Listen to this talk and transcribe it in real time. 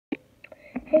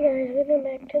Hey guys, welcome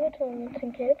back to the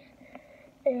Tomlinson Kids,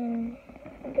 and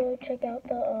go check out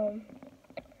the,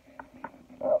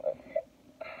 what was it?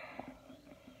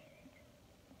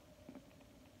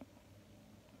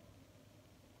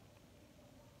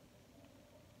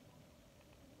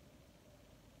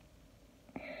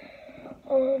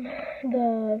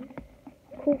 The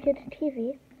Cool Kids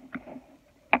TV,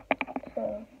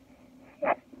 so,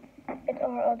 yeah, it's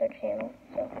our other channel,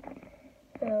 so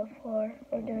we're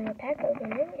doing a pack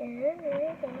opening, and we got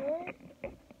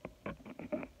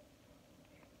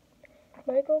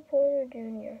Michael Porter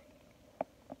Jr.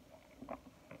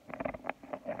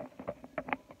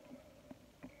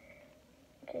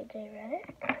 JJ Redick,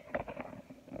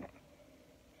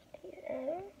 Steve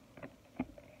Adams,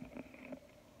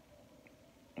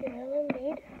 Joel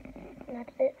Embiid, and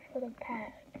that's it for the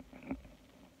pack.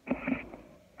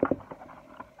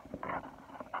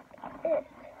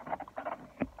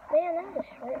 Man, that was a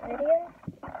short video.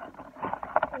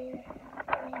 I mean,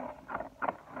 I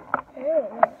know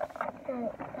it was. That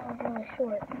was really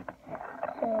short.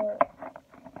 So,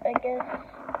 I guess,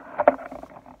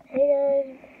 hey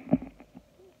guys,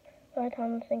 bye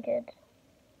Tomlinson Kids.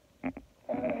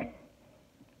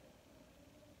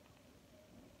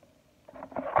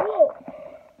 Whoa!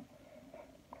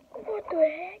 What the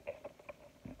heck?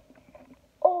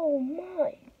 Oh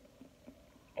my!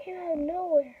 Came out of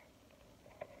nowhere.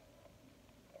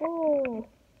 Ooh.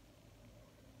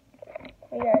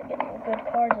 We gotta get some good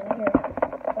cards in here.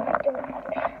 Let's do it.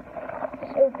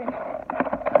 Let's open.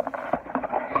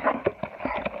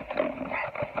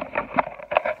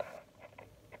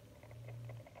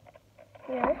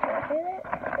 Yeah, let's not do that.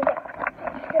 Okay.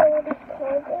 Let's get all these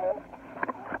cards out.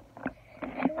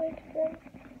 Situate them.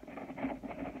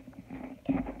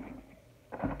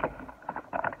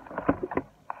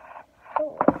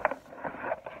 Ooh.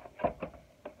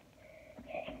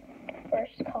 Okay.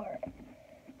 First card.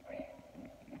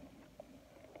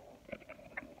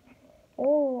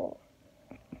 Ooh.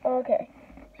 Okay.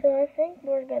 So I think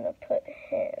we're gonna put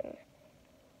him.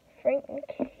 Frank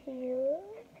McKeeler.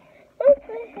 We'll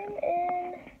put him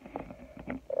in.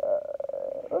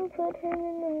 We'll put him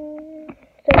in.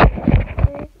 So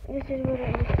this is what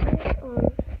it looks like.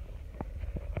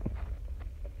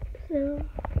 So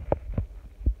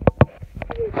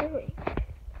what are you doing?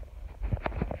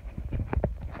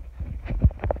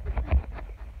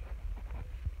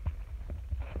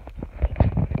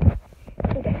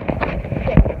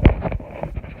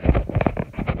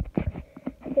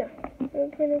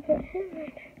 We're gonna put him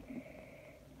right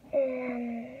there.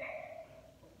 And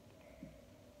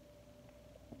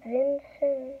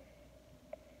Vincent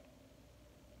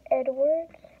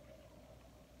Edwards.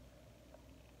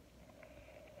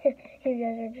 You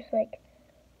guys are just like,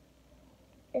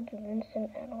 it's Vincent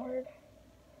Edwards.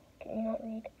 Can you not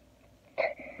read?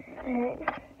 Alright.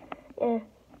 Yeah,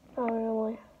 I don't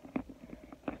really.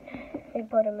 They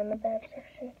put him in the bad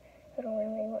section. I don't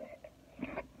really want it.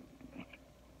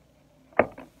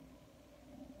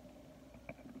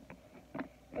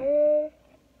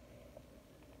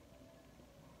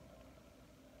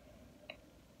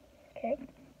 Okay.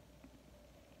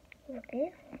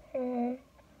 Rookie.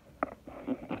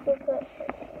 We'll put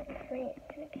Frank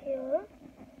Tequila.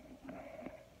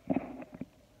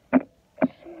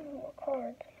 Some more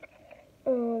cards.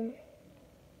 No.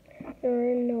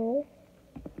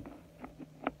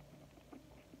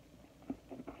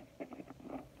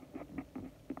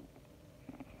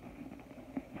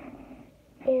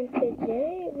 And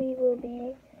today we will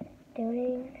be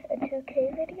doing a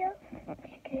 2K video.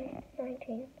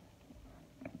 2K19.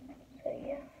 So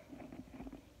yeah.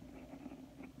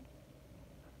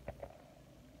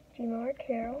 Jamar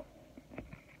Carroll.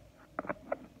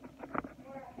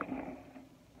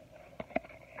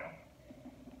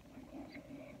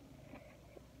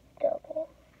 Double.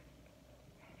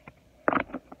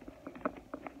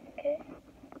 Okay.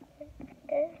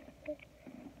 Okay.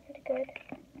 That's good.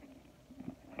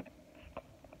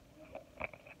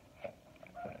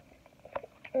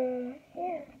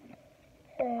 Yeah.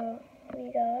 So we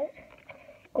got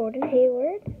Gordon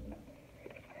Hayward.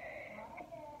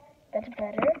 That's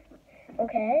better.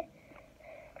 Okay.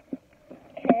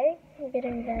 Okay, we're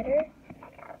getting better.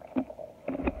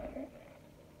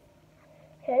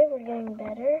 Okay, we're getting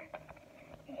better.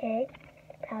 Okay,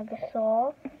 Pau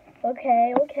Gasol.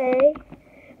 Okay.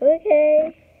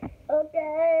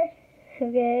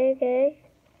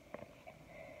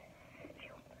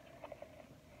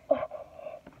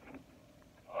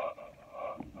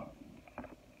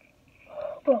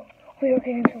 Oh, we are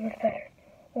getting so much better.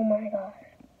 Oh my gosh.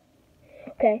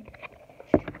 Okay.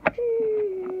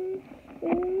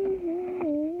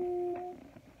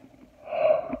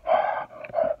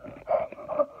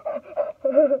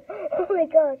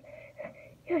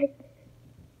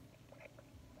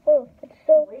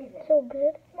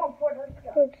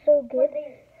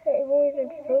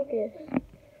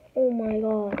 Oh my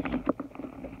gosh.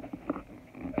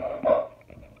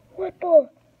 What the?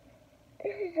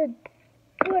 This is a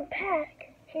good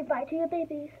pack. Say bye to your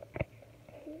babies.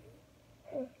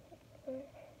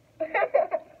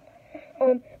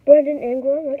 Brandon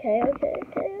Ingram. Okay.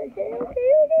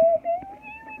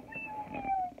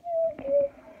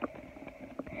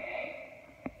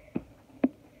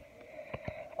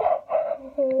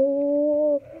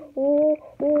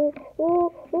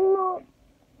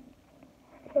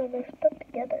 Oh, they're stuck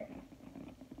together.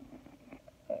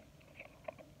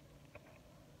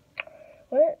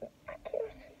 What? I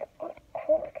can't see the on the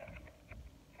cord.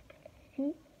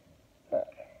 See? Look.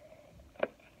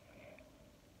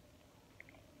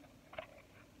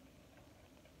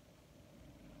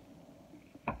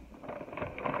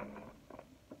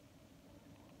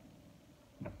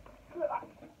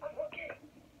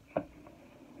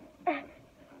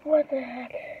 What the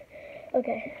heck?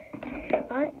 Okay.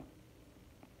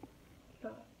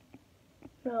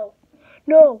 No.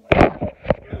 No.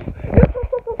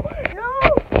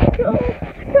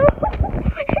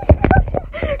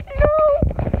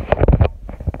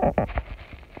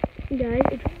 Guys,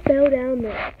 it fell down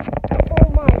there. Oh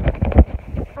my.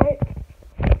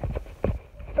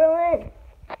 Berlin.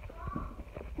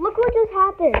 Look what just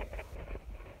happened.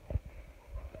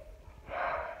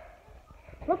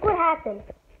 Look what happened.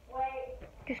 Wait.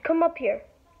 Just come up here.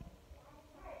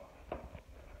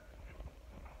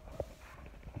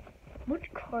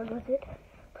 Which card was it?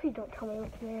 Please don't tell me it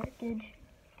was Nurkic.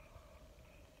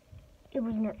 It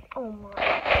was Nurkic. Oh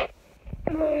my.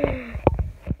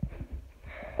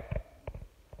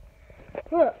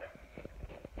 Look.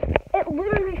 It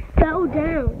literally fell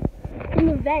down in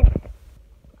the vent.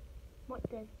 What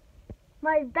did?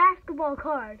 My basketball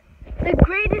card. The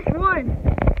greatest one.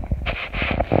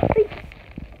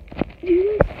 Do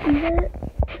you guys see that?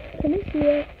 Can you see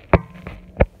it?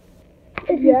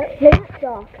 If you can't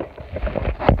stop.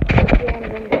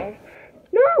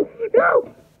 No! No!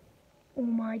 Oh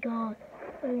my god.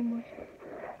 I almost...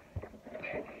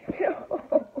 No!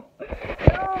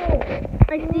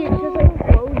 I see it's just like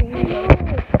floating.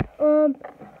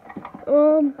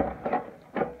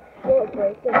 Will it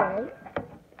break the bank?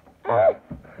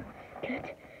 Good.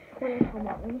 Wanna come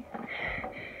at me?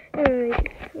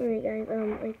 Alright guys,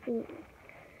 I think